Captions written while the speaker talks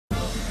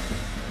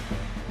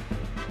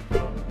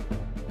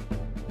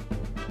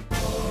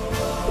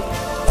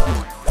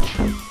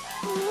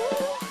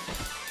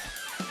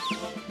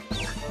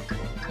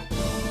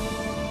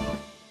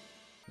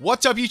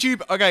What's up,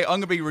 YouTube? Okay, I'm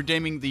going to be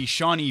redeeming the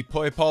Shiny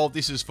Poipole.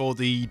 This is for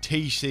the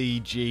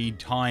TCG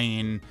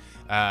tie-in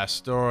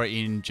store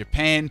in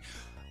Japan.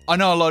 I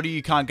know a lot of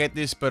you can't get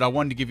this, but I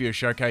wanted to give you a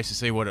showcase to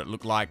see what it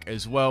looked like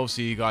as well,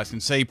 so you guys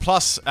can see.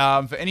 Plus,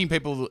 for any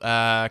people,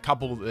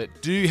 couple that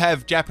do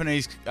have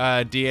Japanese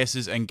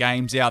DSs and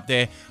games out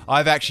there,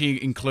 I've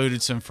actually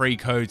included some free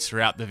codes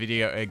throughout the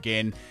video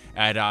again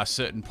at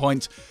certain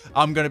points.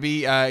 I'm going to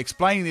be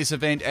explaining this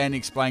event and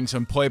explaining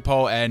some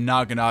Poipole and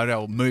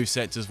Naganadel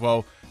movesets as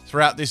well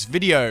throughout this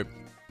video.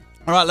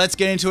 Alright, let's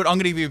get into it. I'm going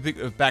to give you a bit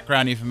of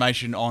background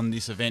information on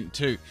this event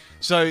too.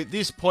 So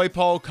this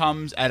Poipole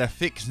comes at a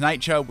fixed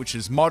nature, which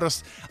is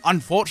modest.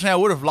 Unfortunately, I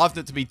would have loved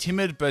it to be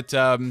timid, but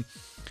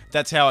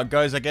that's how it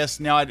goes, I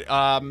guess. Now,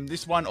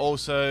 this one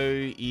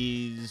also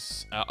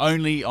is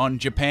only on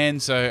Japan,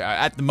 so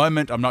at the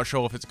moment, I'm not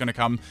sure if it's going to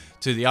come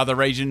to the other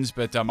regions,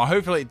 but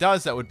hopefully it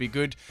does. That would be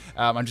good.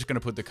 I'm just going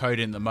to put the code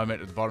in the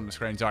moment at the bottom of the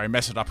screen. Sorry, I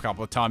messed it up a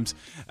couple of times.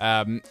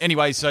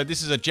 Anyway, so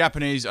this is a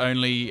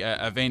Japanese-only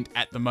event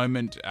at the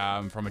moment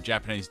from a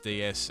Japanese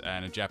DS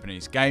and a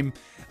Japanese game.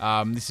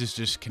 This is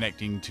just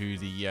connecting to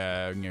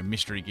the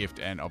mystery gift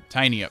and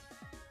obtaining it.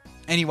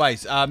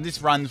 Anyways,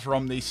 this runs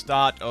from the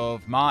start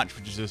of March,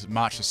 which is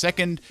March the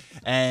 2nd,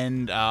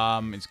 and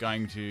it's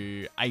going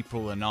to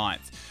April the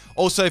 9th.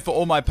 Also, for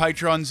all my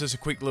patrons, just a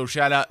quick little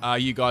shout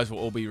out. You guys will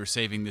all be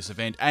receiving this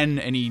event, and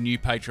any new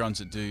patrons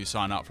that do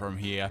sign up from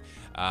here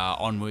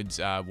onwards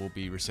will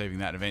be receiving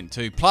that event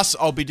too. Plus,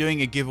 I'll be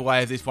doing a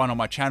giveaway of this one on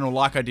my channel,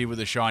 like I did with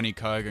the Shiny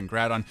Kog and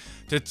Groudon,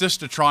 just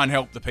to try and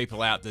help the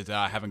people out that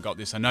haven't got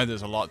this. I know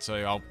there's a lot, so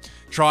I'll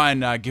try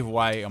and give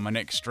away on my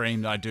next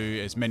stream that I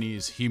do as many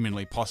as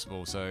humanly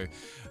possible. So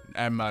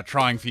I'm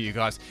trying for you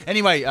guys.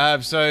 Anyway,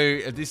 so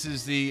this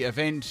is the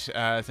event.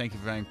 Thank you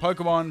for playing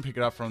Pokemon. Pick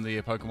it up from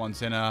the Pokemon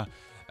Center.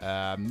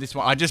 This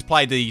one, I just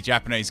played the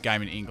Japanese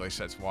game in English.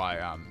 That's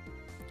why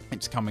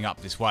it's coming up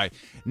this way.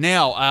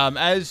 Now,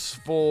 as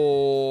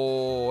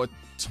for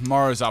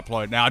tomorrow's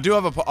upload, now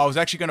I was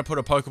actually going to put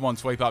a Pokemon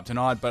sweep up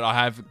tonight, but I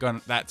have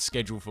got that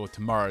scheduled for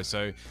tomorrow.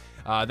 So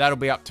that'll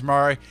be up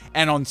tomorrow.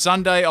 And on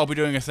Sunday, I'll be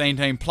doing a theme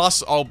team.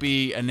 Plus, I'll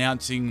be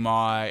announcing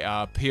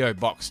my PO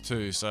box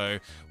too. So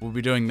we'll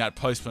be doing that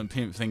postman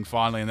pimp thing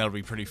finally, and that'll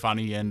be pretty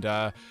funny. And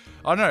I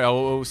don't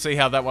know, we'll see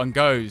how that one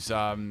goes.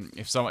 I'm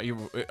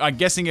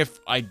guessing if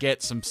I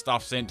get some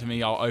stuff sent to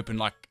me, I'll open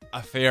like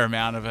a fair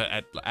amount of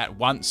it at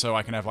once, so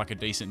I can have like a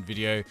decent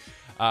video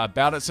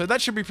about it. So that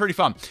should be pretty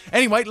fun.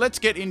 Anyway, let's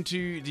get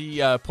into the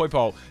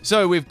Poipole.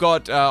 So we've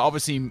got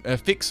obviously a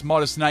fixed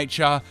modest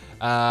nature,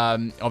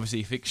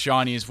 obviously fixed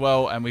shiny as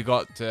well, and we've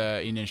got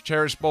in-inch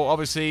Cherish Ball.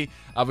 Obviously,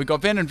 we've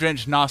got Venom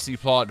Drench, Nasty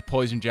Plot,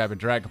 Poison Jab, and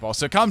Dragon Ball.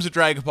 So it comes with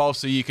Dragon Ball,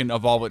 so you can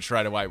evolve it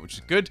straight away, which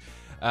is good.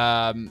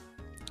 I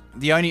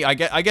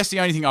guess the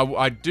only thing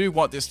I do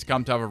want this to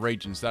come to other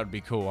regions. That would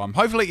be cool.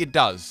 Hopefully it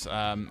does.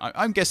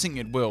 I'm guessing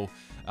it will.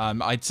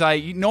 I'd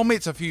say normally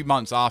it's a few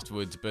months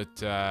afterwards, but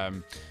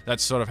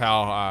that's sort of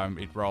how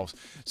it rolls.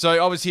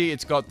 So obviously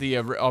it's got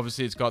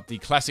the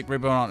classic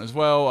ribbon on it as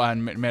well,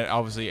 and met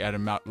obviously at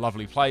a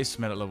lovely place,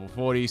 met at level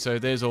 40. So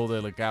there's all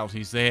the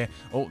legalities there.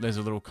 Oh, there's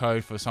a little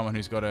code for someone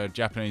who's got a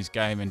Japanese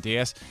game and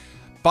DS.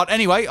 But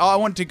anyway, I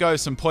want to go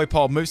some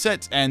Poipole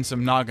movesets and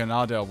some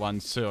Naganadel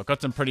ones too. I've got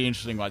some pretty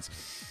interesting ones.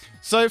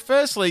 So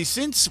firstly,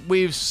 since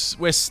we're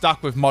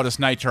stuck with modest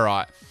nature,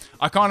 right,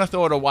 I kind of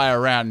thought a way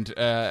around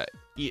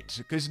it,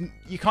 because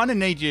you kind of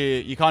need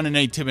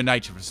timid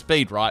nature for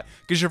speed, right?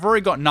 Because you've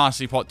already got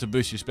Nasty Plot to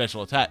boost your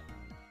special attack.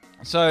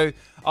 So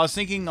I was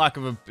thinking like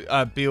of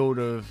a build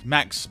of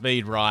max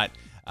speed, right?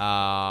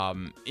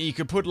 You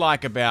could put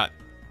like about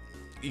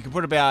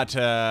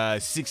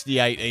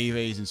 68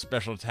 EVs in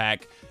special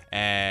attack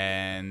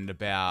and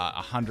about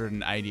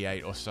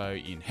 188 or so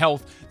in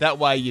health. That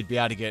way you'd be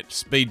able to get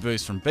speed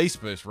boost from beast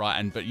boost, right?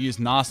 But use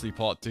Nasty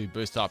Plot to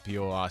boost up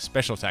your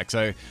special attack.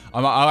 So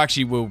I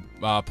actually will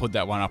put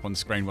that one up on the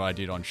screen, what I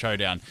did on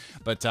Showdown.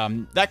 But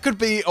that could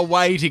be a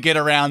way to get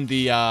around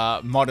the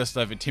modest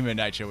over timid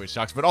nature, which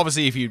sucks. But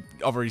obviously if you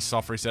already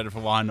soft reset it for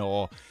one,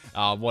 or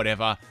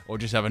whatever, or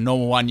just have a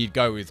normal one, you'd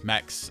go with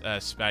max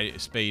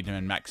speed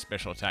and max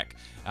special attack.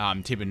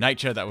 Timid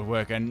nature, that would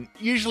work, and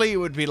usually it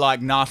would be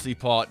like Nasty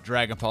Plot,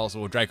 Dragon Pulse,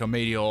 or Draco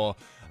Meteor,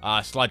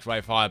 Sludge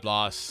Wave, Fire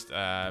Blast,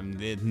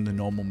 the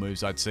normal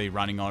moves I'd see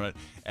running on it,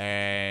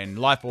 and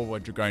Life Orb or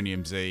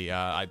Dragonium Z.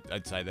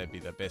 I'd say that'd be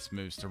the best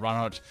moves to run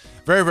on it.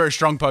 Very, very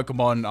strong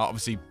Pokemon,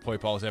 obviously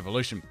Poipole's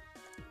evolution.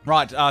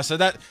 Right,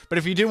 but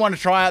if you do want to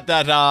try out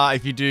that,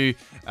 that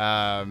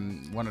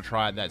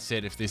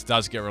set, if this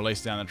does get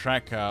released down the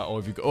track,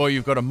 or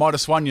you've got a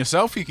modest one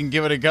yourself, you can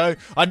give it a go.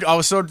 I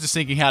was sort of just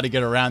thinking how to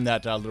get around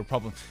that little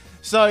problem.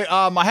 So,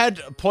 I had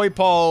a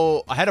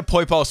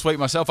Poipole sweep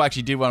myself. I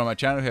actually did one on my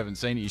channel. If you haven't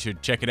seen it, you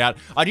should check it out.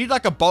 I did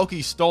like a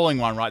bulky stalling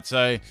one, right?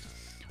 So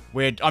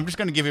I'm just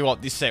going to give you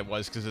what this set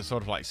was, because it's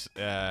sort of like,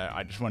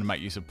 I just want to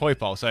make use of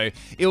Poipole. So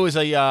it was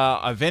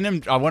a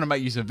Venom, I want to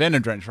make use of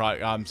Venom Drench,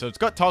 right? So it's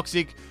got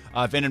Toxic,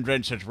 Venom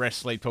Drench, it's Rest,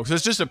 Sleep, Talk. So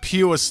it's just a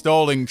pure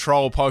stalling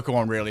troll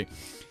Pokemon, really.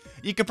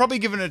 You could probably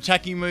give it an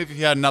attacking move if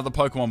you had another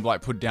Pokemon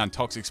like put down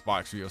Toxic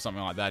Spikes for you or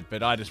something like that,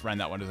 but I just ran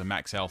that one as a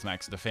max health,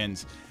 max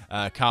defense,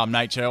 calm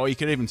nature, or you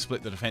could even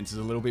split the defenses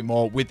a little bit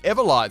more with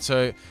Everlight,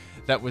 so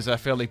that was a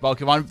fairly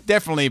bulky one.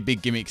 Definitely a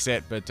big gimmick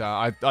set, but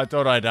I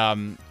thought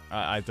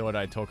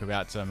I'd talk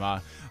about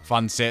some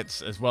fun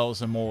sets as well as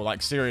some more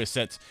like serious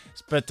sets.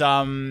 But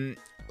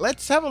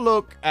let's have a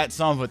look at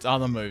some of its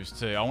other moves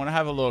too. I want to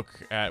have a look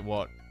at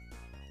what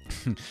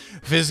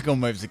physical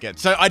moves it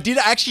gets. So I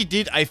actually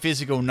did a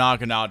physical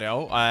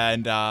Naganadel,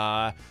 and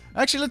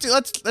actually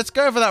let's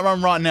go over that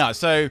one right now.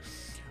 So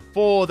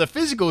for the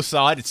physical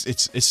side,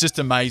 it's just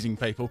amazing,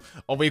 people.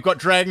 Oh, we've got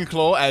Dragon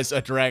Claw as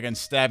a Dragon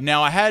Stab.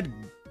 Now I had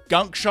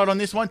Gunk Shot on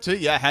this one too.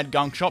 Yeah, I had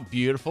Gunk Shot.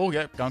 Beautiful.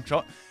 Yep, Gunk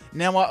Shot.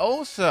 Now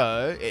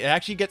it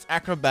actually gets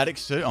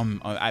Acrobatics too.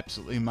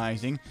 Absolutely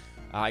amazing.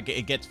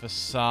 It gets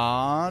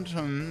Facade.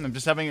 I'm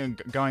just having a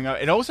going over.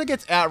 It also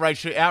gets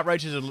Outrage too.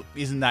 Outrage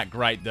isn't that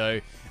great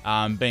though.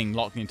 Being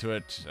locked into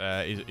it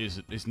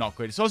is not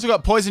good. It's also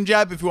got Poison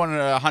Jab if you want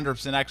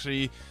 100%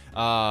 accuracy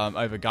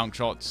over Gunk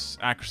Shot's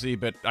accuracy,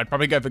 but I'd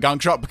probably go for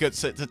Gunk Shot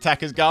because its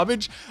attack is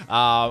garbage.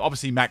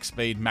 Obviously max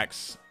speed,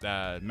 max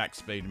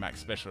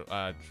special.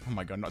 Oh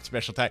my god, not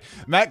special attack.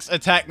 Max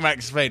attack,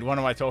 max speed. What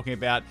am I talking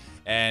about?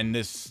 And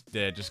this,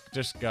 yeah,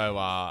 just go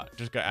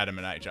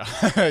Adamant Nature.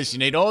 You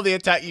need all the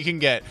attack you can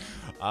get.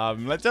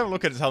 Let's have a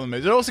look at its other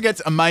moves. It also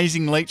gets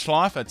amazing Leech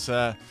Life. It's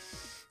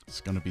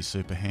going to be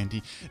super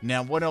handy.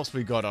 Now, what else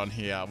we got on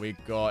here? We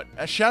got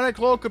a Shadow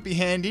Claw, could be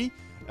handy.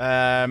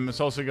 It's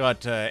also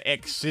got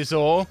X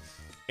Scissor,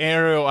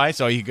 Aerial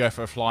Ace. Oh, you go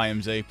for a Fly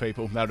MZ,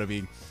 people. That would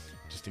be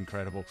just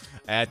incredible.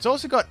 It's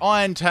also got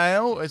Iron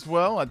Tail as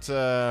well. It's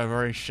a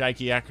very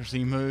shaky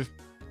accuracy move.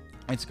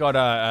 It's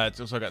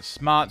also got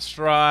Smart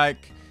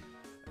Strike.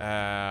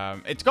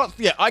 It's got,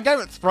 yeah, I gave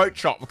it Throat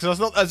Chop because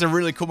I thought that was a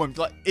really cool move.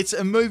 Like, it's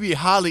a move you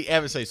hardly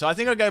ever see. So I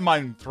think I gave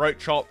mine Throat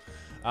Chop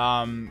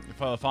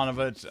for the fun of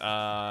it,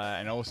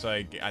 and also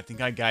I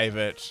think I gave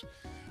it,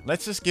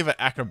 let's just give it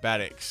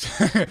Acrobatics,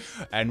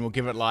 and we'll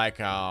give it like,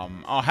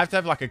 I'll have to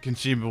have like a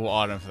consumable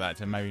item for that,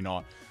 so maybe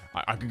not.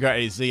 I could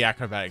go Z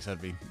Acrobatics,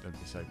 that'd be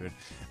so good.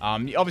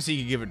 Obviously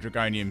you could give it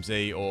Dragonium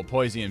Z or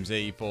Poisium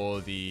Z for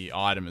the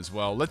item as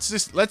well. Let's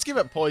give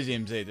it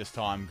Poisium Z this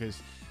time,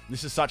 because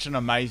this is such an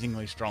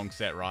amazingly strong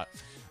set, right?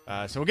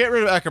 So we'll get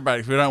rid of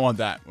Acrobatics, we don't want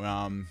that.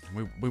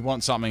 We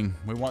want something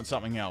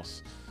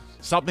else.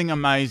 Something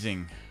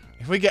amazing.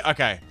 If we get,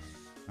 okay,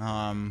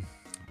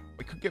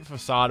 we could get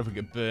Facade if we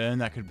get Burn.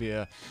 That could be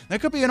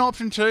an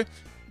option too.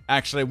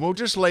 Actually, we'll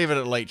just leave it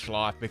at Leech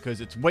Life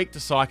because it's weak to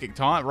Psychic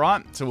type,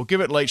 right? So we'll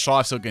give it Leech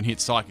Life so it can hit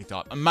Psychic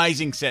type.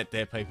 Amazing set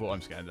there, people.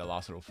 I'm just going to do the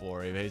last little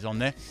 4 EVs on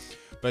there.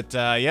 But,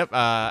 yep,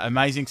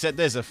 amazing set.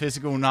 There's a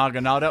physical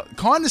Naganadel.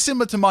 Kind of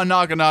similar to my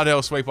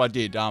Naganadel sweep I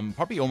did.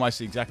 Probably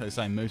almost exactly the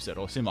same moveset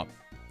or similar.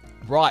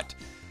 Right.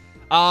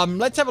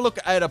 Let's have a look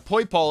at a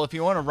Poipole. If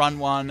you want to run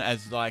one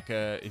as like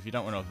if you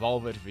don't want to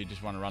evolve it, if you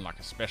just want to run like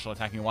a special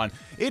attacking one,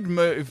 it'd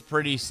move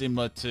pretty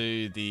similar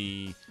to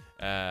the,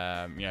 the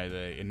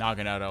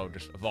Naganadel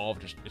just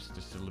evolved. It's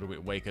just a little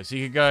bit weaker. So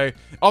you could go,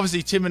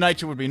 obviously Timber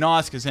Nature would be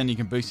nice because then you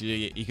can boost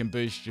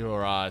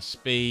your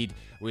speed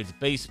with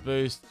Beast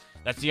Boost.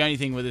 That's the only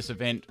thing with this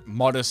event.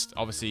 Modest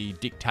obviously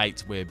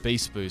dictates where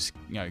Beast Boost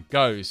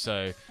goes.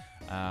 So.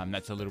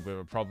 That's a little bit of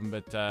a problem,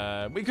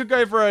 but we could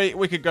go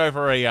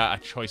for a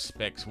Choice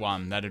Specs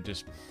one. That'd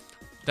just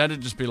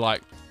be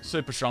like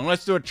super strong.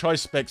 Let's do a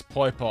Choice Specs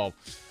Poipole.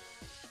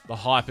 The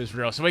hype is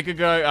real. So we could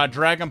go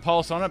Dragon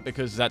Pulse on it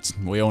because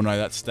we all know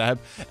that's stab,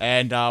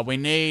 and we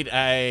need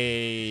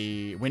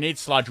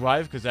Sludge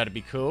Wave because that'd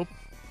be cool.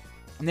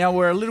 Now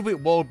we're a little bit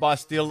walled by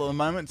steel at the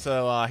moment,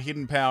 so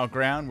Hidden Power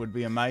Ground would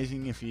be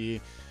amazing if you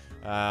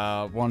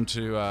want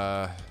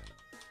to.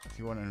 If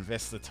you want to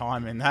invest the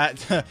time in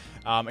that.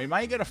 It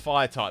may get a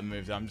fire type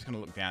move though. I'm just going to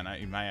look down at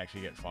it. You may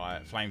actually get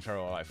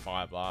flamethrower or like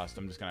fire blast.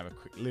 I'm just going to have a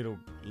quick little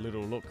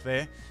look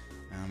there.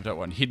 Don't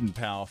want hidden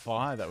power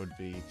fire. That would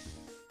be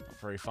not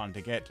very fun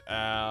to get.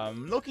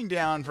 Looking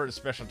down for a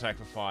special attack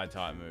for fire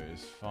type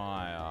moves.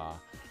 Fire.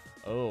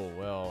 Oh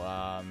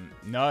well.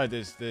 No,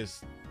 there's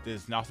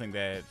nothing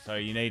there. So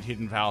you need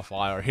hidden power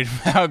fire or hidden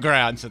power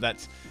ground. So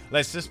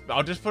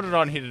I'll just put it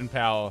on hidden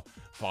power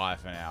fire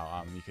for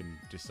now. You can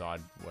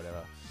decide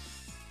whatever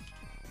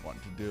want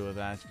to do with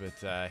that,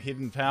 but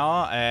hidden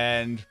power.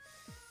 And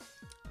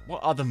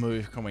what other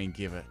move can we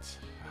give it?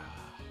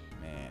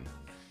 Man,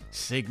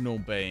 Signal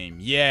Beam.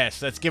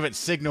 Yes, let's give it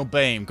Signal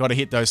Beam. Got to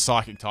hit those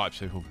psychic types,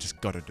 people. Just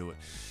got to do it.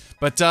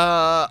 But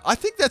I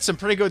think that's some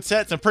pretty good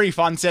sets, some pretty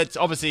fun sets.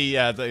 Obviously,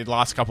 the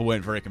last couple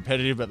weren't very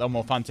competitive, but they're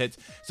more fun sets.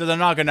 So the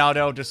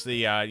Naganadel, just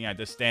the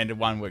the standard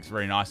one, works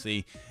very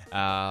nicely.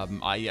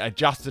 I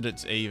adjusted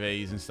its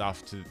EVs and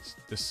stuff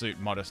to suit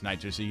Modest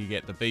Nature, so you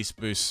get the Beast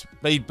Boost,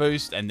 Speed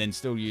Boost, and then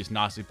still use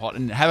Nasty Pot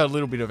and have a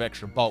little bit of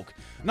extra bulk.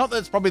 Not that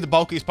it's probably the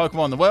bulkiest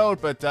Pokemon in the world,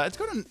 but it's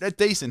got a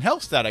decent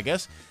health stat, I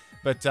guess.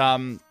 But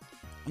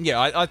yeah,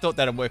 I thought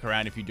that'd work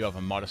around if you do have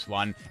a modest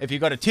one. If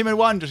you've got a timid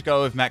one, just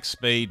go with max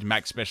speed,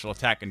 max special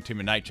attack, and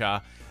timid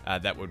nature.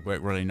 That would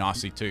work really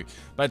nicely too.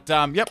 But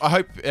yep, I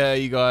hope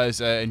you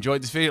guys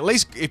enjoyed this video. At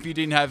least if you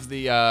didn't have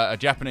the a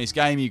Japanese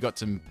game, you got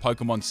some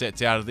Pokemon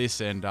sets out of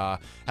this and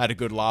had a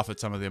good laugh at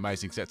some of the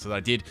amazing sets that I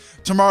did.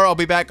 Tomorrow I'll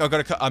be back. I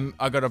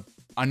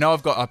know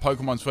I've got a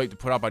Pokemon suite to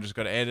put up. I just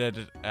got to edit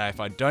it. If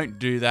I don't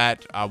do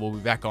that, we'll be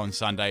back on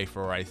Sunday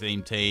for a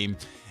theme team.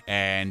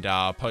 And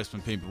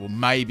Postman Pimp will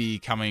maybe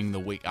coming the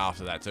week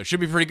after that. So it should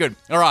be pretty good.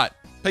 All right.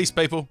 Peace,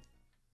 people.